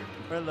iron.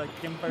 We're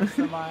looking for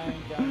some iron.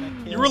 Gonna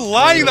kill You were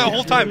lying that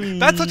whole time.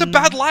 That's such a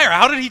bad liar.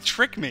 How did he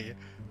trick me?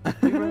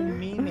 We were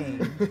memeing.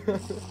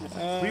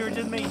 We were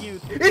just making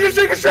you. He just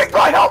took a strength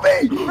line. Help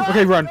me!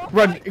 Okay, run.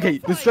 Okay,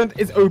 the strength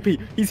is OP.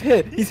 He's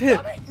here.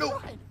 No.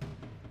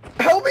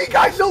 Help me,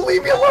 guys! Don't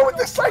leave me alone with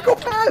this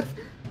psychopath!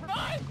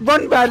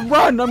 Run, Bad,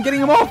 run! I'm getting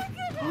him off.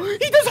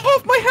 He does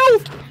half my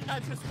health. Yeah,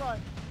 just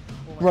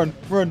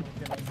Run.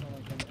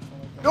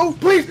 No,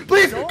 please,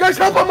 guys,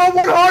 help! I'm on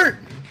 1 heart.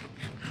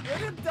 Let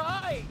him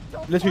die.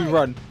 Don't Literally fight.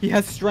 run. He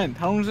has strength.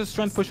 How long does his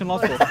strength push and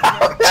last for?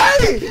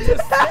 Hey,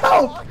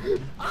 help!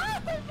 Ah,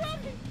 I'm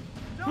running.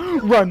 Don't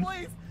kill Run. him,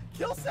 please.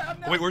 Kill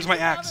Sapnap. Wait, where's my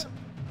axe?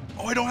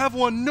 Oh, I don't have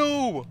one.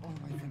 No. Oh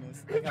my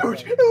goodness. I got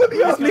George, it. let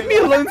me out. Leave me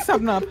alone,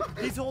 Sapnap.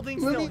 He's holding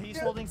Let still. me He's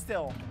get- holding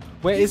still.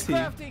 Where He's is he?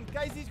 crafting.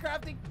 Guys, he's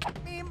crafting.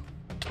 Meme.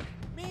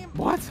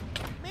 What?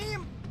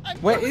 Meme. I'm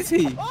Where coming. is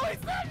he? Oh,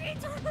 he's not. He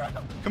turned around.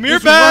 Come here,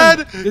 Does he run? Bad.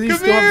 Does he Come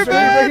still have here, strength? Right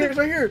Bad. here,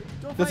 right here.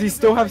 Don't Does fight he him,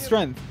 still don't have fight him.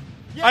 strength?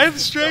 Yes, I have he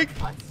strength.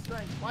 still has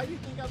strength. Why do you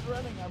think I'm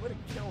running? I would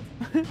have killed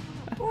him.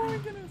 Oh my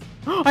goodness.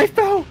 I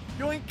fell.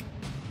 Yoink.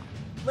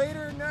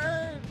 Later,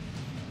 nerd.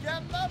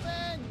 Get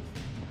loving.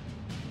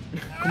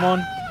 Come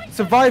on.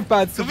 Survive,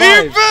 Bad, Come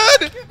here, survive.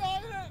 Bad. Get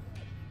on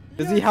it.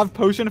 Does he have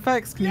potion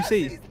effects? Can you Yes,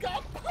 see? He's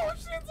got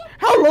potions.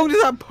 How long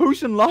does that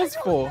potion last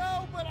for?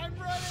 No, but I'm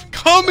running.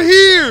 Come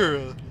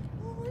here.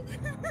 Oh my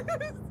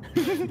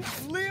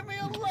goodness. Leave me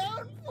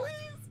alone,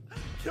 please.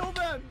 Kill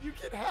them. You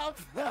can have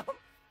them.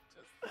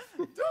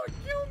 Just don't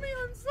kill me.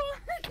 I'm sorry.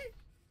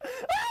 Oh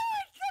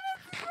my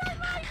goodness. He's right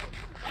behind me.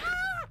 Ah,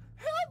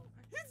 help.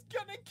 He's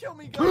gonna kill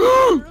me, guys.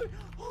 Oh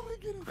my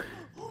goodness.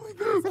 Oh my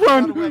goodness. I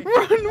Run, got away.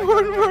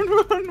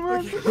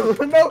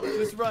 run. No,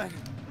 Just run.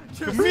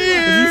 Just Come run. Does he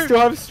here. still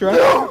have strength?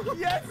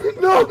 Yes.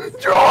 no,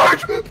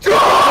 George!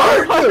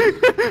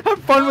 Have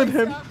fun with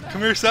him.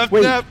 Come here, Wait,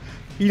 Sapnap.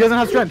 he doesn't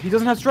have strength.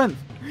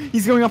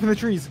 He's going up in the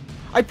trees.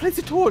 I placed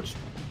a torch.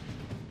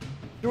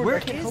 George, Where I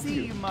can't is help he,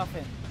 you. you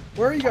muffin?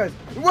 Where are you guys?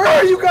 Where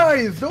are you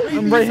guys? Don't leave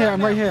I'm me. right here.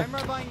 I'm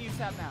right behind you,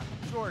 Sapnap.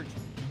 George,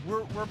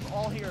 we're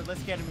all here.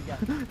 Let's get him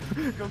again.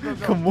 Go.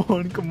 Come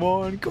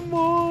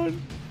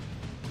on.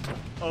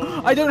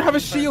 Oh, I don't have a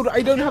first. shield.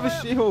 Kill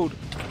him.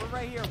 We're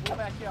right here. We'll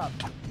back you up.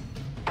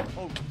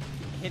 Oh,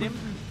 hit him.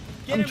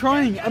 Get I'm him,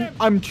 trying. get him.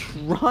 I'm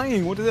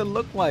trying. What does it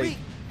look like? Wait,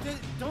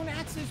 don't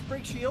axes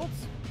break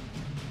shields?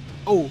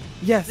 Oh, Does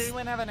yes.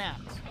 anyone have an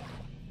axe?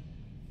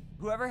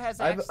 Whoever has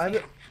I've- axe, I've-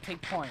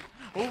 take point.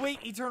 Oh wait,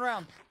 he turned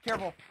around.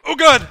 Careful. Oh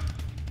God.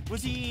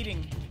 What's he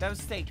eating? That was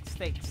steak.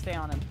 Stay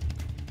on him.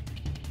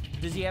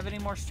 Does he have any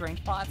more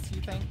strength pots,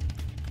 you think?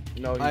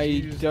 No, I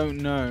he's don't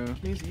know.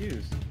 He's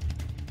used.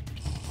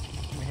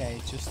 Okay,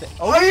 just stay.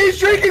 Oh, he's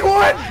drinking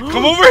one!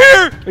 Come over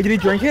here. Wait, did he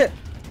drink it?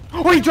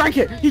 Oh, he drank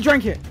it. He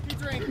drank.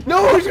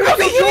 No, he's gonna How's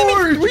he kill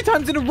hitting me George! 3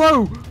 times in a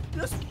row?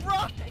 Just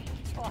run!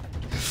 George.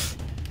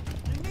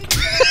 You need to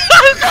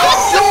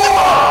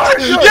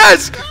George!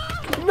 Yes.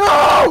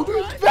 No!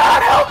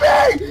 Bad, help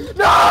me!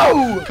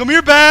 No! Come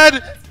here,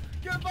 Bad.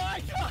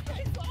 Goodbye, guys!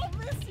 I'll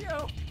miss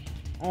you!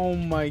 Oh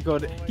my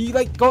god. He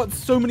like got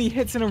so many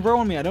hits in a row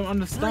on me. I don't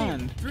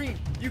understand. Dream,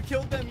 you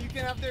killed them. You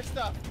can have their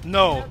stuff.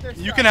 No,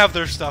 you can have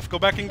their stuff. Go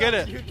back and get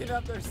it. You can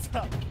have their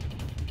stuff.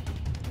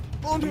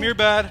 Come here,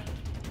 Bad.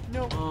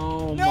 No.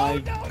 Oh No, my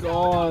no, no,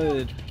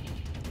 god.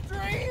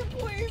 Dream,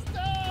 please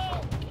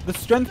stop! The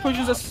strength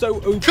potions are so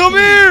OP. Come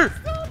here.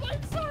 Stop!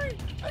 I'm sorry!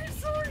 I'm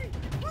sorry!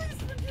 Please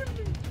forgive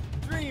me!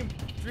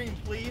 Dream,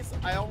 please.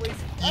 I always.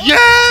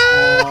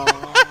 Yes.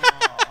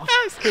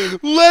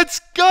 Let's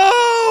go.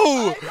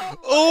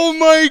 Oh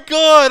my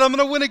God. I'm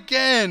gonna win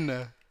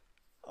again.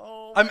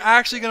 Oh, I'm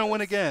actually gonna win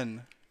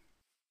again.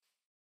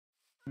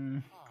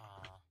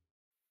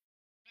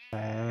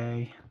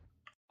 Okay.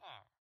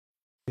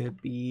 To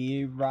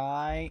be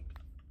right.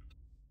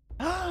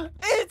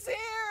 It's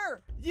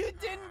here! You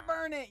didn't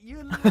burn it, you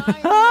lying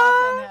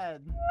muffin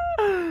head.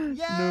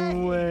 Yay!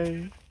 No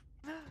way.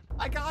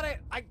 I got it.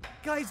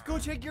 Guys, go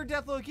check your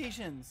death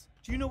locations.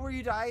 Do you know where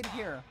you died?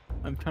 Here.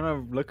 I'm trying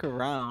to look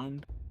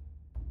around.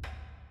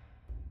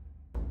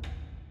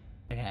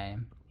 Okay.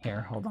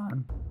 Here, hold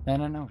on.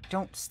 No.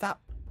 Don't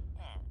stop.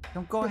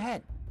 Don't go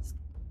ahead.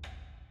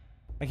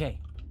 Okay,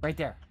 right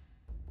there.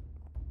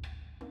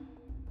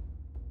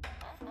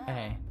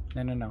 Okay.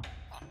 No.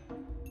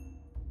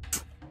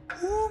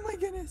 Oh my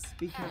goodness.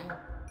 Be careful.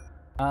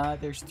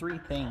 There's 3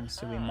 things,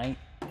 so we might.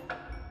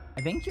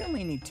 I think you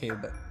only need 2,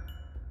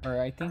 or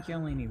I think you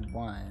only need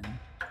 1.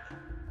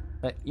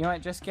 But you know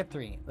what? Just get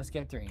 3. Let's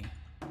get 3.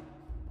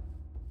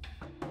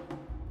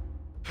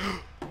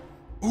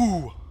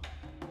 Ooh.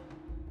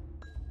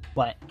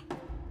 What?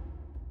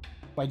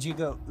 Why'd you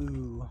go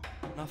ooh?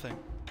 Nothing.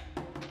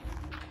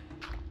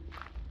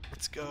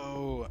 Let's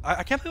go.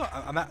 I can't believe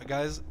I'm at,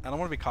 guys. I don't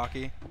want to be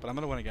cocky, but I'm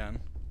gonna win again.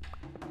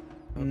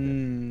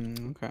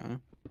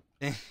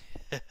 Okay.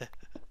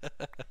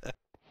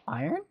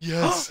 Iron?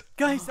 Yes.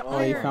 Guys, the Oh,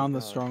 you iron. found the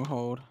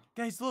stronghold.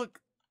 Guys, look.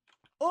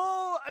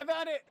 Oh, I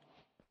found it.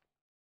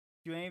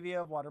 Do any of you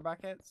have water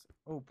buckets?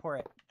 Oh, pour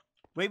it.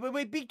 Wait, wait,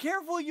 wait. Be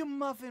careful, you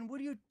muffin. What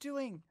are you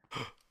doing?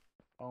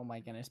 Oh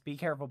my goodness. Be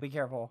careful. Be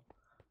careful.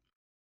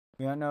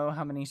 We don't know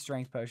how many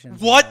strength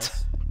potions. he What?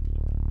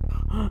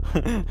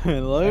 has.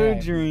 Hello,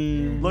 Alright.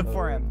 Dream. Look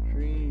for him.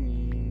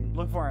 Dream.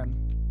 Look for him.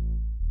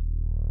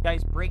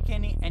 Guys, break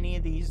any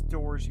of these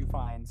doors you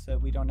find so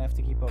we don't have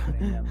to keep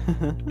opening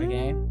them.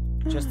 Okay?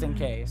 Just in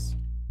case.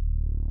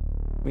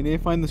 We need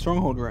to find the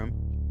stronghold room.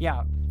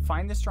 Yeah,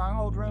 find the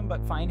stronghold room,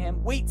 but find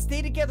him. Wait,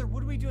 stay together.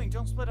 What are we doing?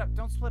 Don't split up.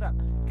 Don't split up.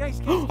 Guys,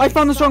 I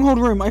found the stop. stronghold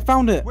room. I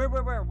found it. Where?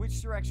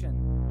 Which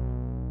direction?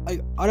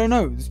 I don't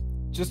know. It's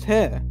just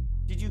here.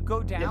 Did you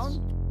go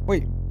down?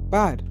 Wait,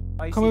 Bad.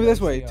 I Come see over you,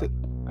 this I way. see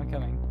you. I'm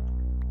coming.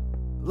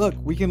 Look,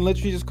 we can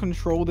literally just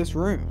control this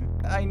room.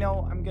 I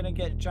know. I'm gonna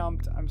get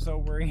jumped. I'm so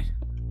worried.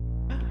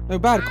 No,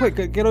 Bad, quick,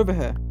 get over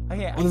here.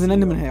 Okay, Oh, there's an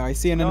Enderman here. I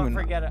see an Don't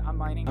Enderman. forget it. I'm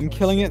mining. I'm towards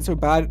killing you. it so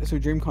Bad, so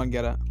Dream can't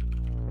get it.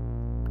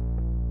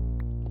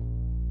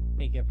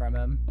 Take it from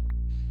him.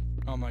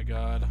 Oh my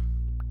god.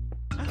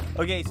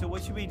 Okay, so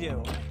what should we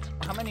do?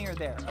 How many are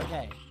there?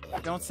 Okay.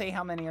 Don't say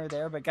how many are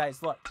there, but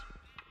guys, look.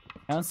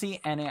 I don't see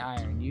any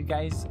iron. You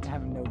guys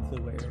have no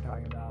clue what you're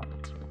talking about.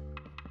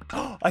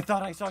 I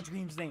thought I saw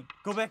Dream's name.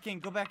 Go back in.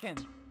 Go back in.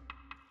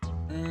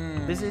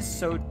 This is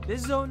so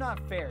not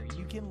fair.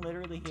 You can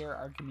literally hear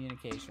our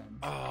communication.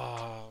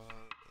 Oh.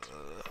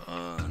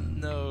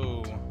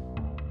 No.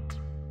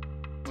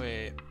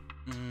 Wait.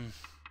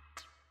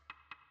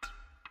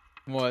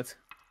 What?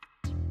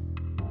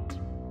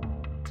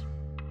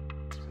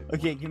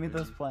 Okay, give me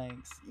those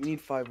planks. You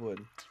need 5 wood.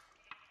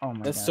 Oh my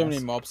god. There's so many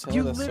mobs here.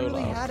 You They're so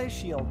literally loud. had a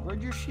shield.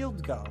 Where'd your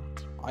shield go?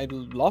 I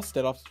lost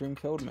it after Dream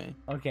killed me.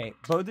 Okay,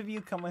 both of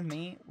you come with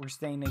me. We're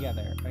staying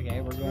together.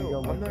 Okay, we're gonna No, go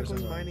I'm look not for some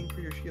going wood. mining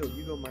for your shield.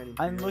 You go mining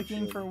for I'm your looking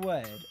shield. for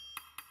wood.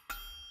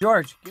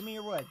 George, give me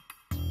your wood.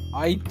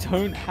 I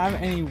don't have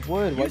any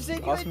wood. You Why said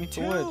did you you ask had me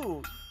for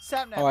wood? 2.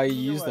 Sapnap, Oh, I give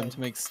me your used them wood. to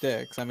make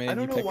sticks. I made I a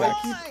new don't know why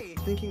pickaxe. I keep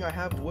thinking I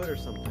have wood or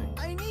something.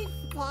 I need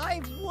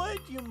 5 wood,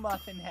 you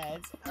muffin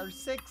heads. Or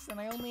 6, and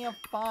I only have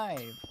 5.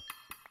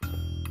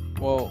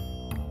 Well,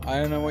 I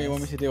don't know what you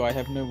want me to do. I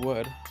have no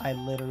wood. I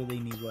literally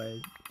need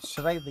wood.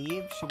 Should I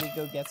leave? Should we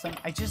go get some?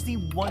 I just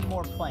need 1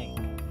 more plank.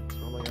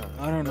 Oh my god.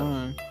 I don't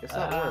know. It's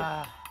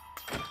not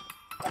wood.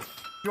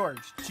 George,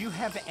 do you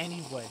have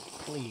any wood,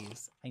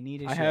 please? I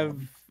need a I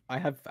shield.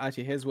 have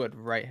actually here's wood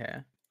right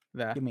here.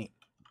 There. Give me.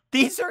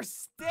 These are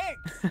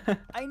sticks.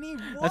 I need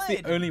wood. That's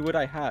the only wood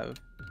I have.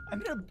 I'm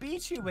gonna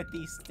beat you with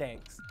these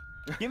sticks.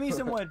 Give me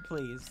some wood,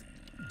 please.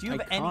 Do you I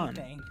have can't.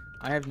 anything?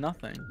 I have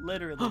nothing.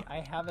 Literally, I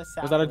have a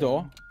sapling. Was that a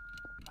door?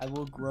 I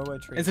will grow a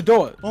tree. It's a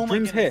door. Oh my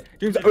Dream's here. goodness.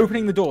 Dream's Literally.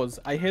 opening the doors.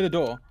 I hear the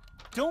door.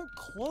 Don't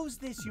close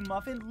this, you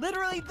muffin.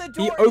 Literally, the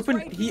door He is opened.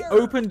 right He here.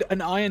 opened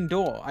an iron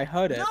door. I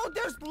heard it. No,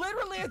 there's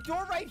literally a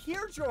door right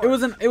here, George. It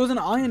was an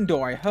iron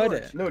door. I heard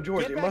George, it. No,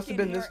 George, Get it back must have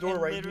in been this here door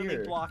and right literally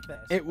here. Block this.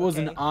 It was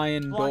an okay?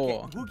 iron Block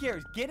door. It. Who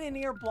cares? Get in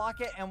here,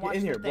 block it, and watch Get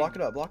in here. the thing. Block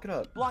it up. Block it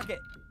up. Block it.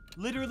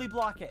 Literally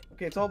block it.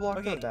 Okay, it's all blocked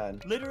Okay, up,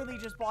 Dad. literally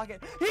just block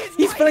it.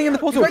 He's right filling in the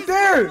here. portal. He's right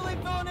there. He's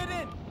literally filling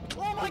it in.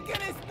 Oh my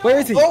goodness. No. Where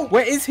is he? Oh!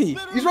 Where is he?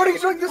 He's running.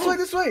 He's running this way.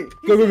 This way.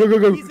 Go go go go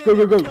go He's in go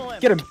go there. go! Kill him.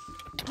 Get him!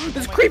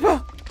 There's a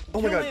creeper! Oh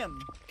my Kill god.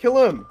 him.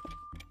 Kill him.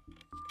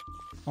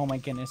 Oh my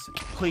goodness.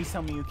 Please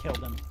tell me you killed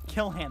him.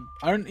 Kill him.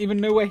 I don't even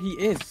know where he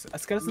is.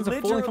 Skeletons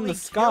are falling from Literally the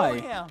sky.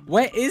 kill him.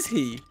 Where is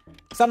he?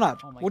 Sapnap,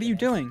 Oh my what are you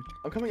goodness. doing?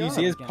 I'm coming Do you on.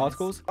 see his Goodness.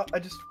 particles? I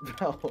just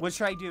fell. What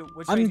should I do?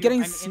 What should I I'm do? getting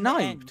in the end.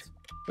 sniped.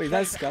 Wait, is that a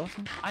Guys,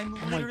 skeleton? I'm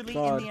my literally in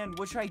God. the end.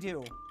 What should I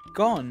do?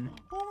 Gone.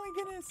 Oh my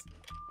goodness.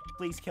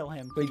 Please kill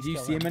him. Wait, Please do you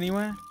kill see him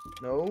anywhere?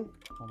 No.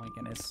 Oh my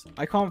goodness.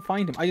 I can't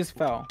find him. I just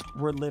fell.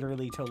 We're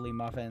literally totally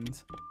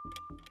muffins.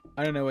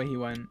 I don't know where he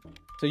went.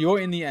 So you're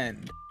in the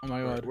end. Oh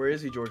my god. Where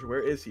is he, George?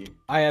 Where is he?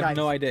 I have Guys,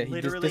 no idea. He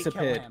just literally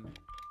disappeared. Kill him.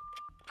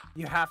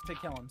 You have to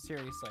kill him,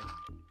 seriously.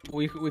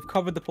 We've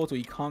covered the portal.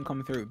 He can't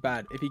come through.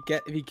 Bad. If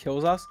he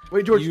kills us,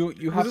 Wait, George. you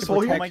was have this to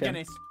hole here? Oh my protect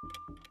him. goodness.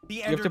 The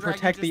have to Ender Dragon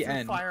protect just the threw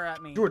end. fire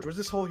at me. George, where's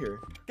this hole here?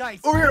 Guys,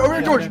 Over here,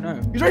 I George. don't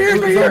know. He's right here.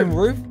 He's right Is there a here.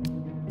 roof?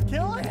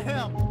 kill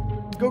him.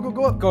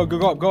 Go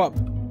up. Go up.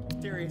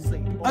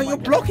 Seriously. Oh, my you're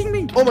goodness. blocking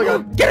me. Oh my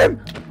god. Get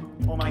him.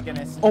 Oh my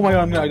goodness. Oh my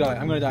god,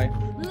 I'm gonna die.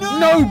 No!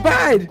 No,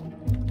 Bad.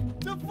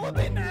 The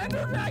flipping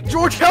Ender Dragon.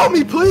 George, help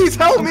me, please.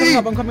 Help I'm me.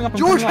 coming up.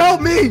 George, help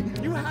me.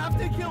 You have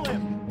to kill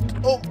him.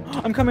 Oh,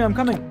 I'm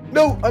coming.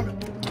 no. I'm.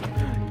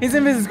 His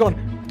invis is gone.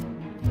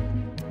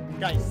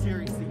 Guys,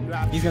 seriously, you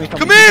have to. He's gonna come.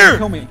 Come He's gonna here!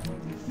 Kill me.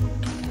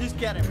 Just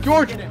get him.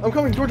 George, Get him. I'm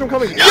coming. George, I'm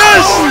coming.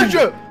 Yes!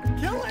 George!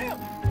 Kill him.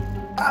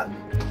 Ah.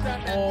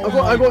 Oh I'm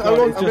my going. God,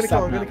 I'm it's gonna just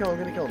kill him. Sapnap. I'm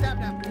gonna kill him.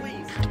 Sapnap,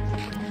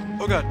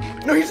 please. Oh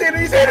god. No, he's in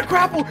a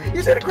grapple.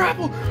 He's in a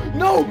grapple.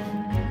 No.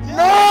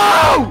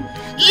 No.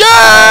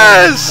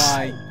 Yes!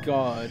 My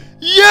god.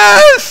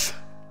 Yes!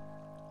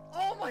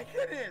 Oh my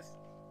goodness.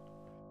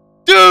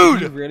 Did he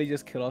Dude! really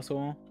just kill us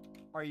all?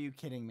 Are you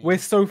kidding me? We're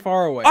so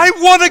far away. I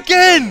won That's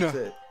again!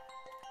 it.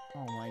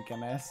 Oh my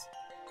goodness.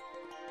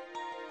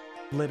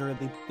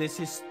 Literally, this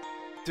is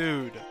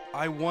Dude,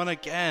 I won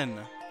again.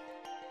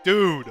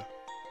 Dude.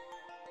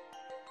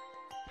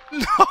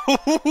 No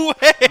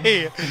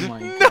way! Oh my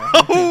No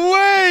God.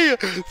 way!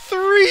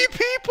 3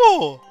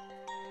 people!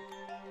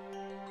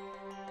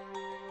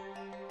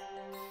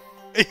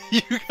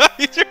 You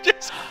guys are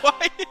just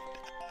quiet.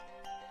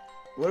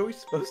 What are we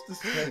supposed to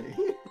say?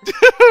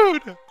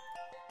 Dude!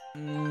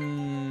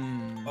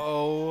 Mm.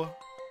 Oh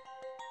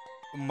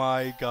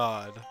my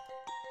god.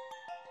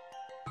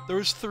 There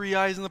was 3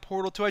 eyes in the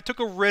portal too. I took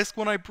a risk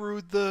when I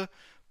brewed the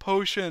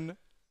potion.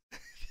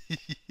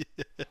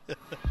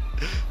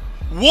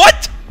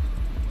 What?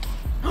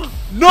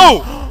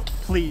 No!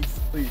 Please,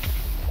 please,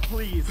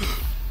 please.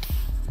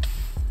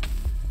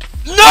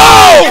 No!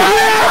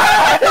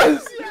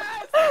 Yes!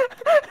 Yes!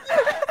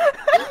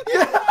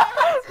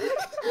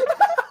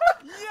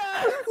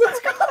 Let's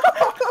go!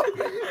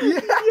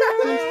 Yes!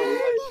 Oh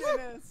my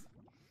goodness!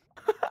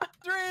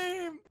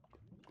 Dream!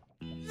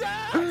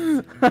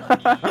 Yes!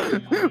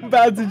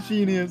 Bad's a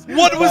genius.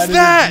 What was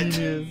Bad is a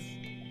that? genius.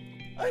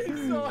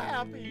 I'm so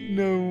happy.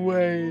 No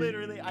way.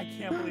 Literally, I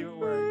can't believe it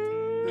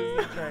worked. This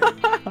is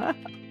great.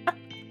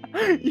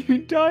 You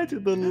died to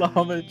the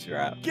lava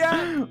trap. Get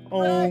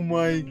Oh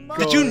my wrecked,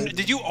 god.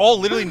 Did you all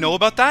literally know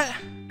about that?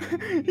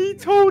 He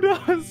told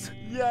us.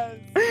 Yes.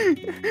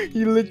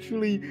 He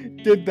literally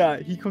did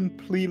that. He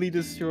completely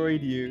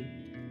destroyed you.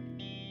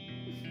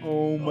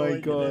 Oh my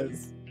god.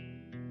 goodness.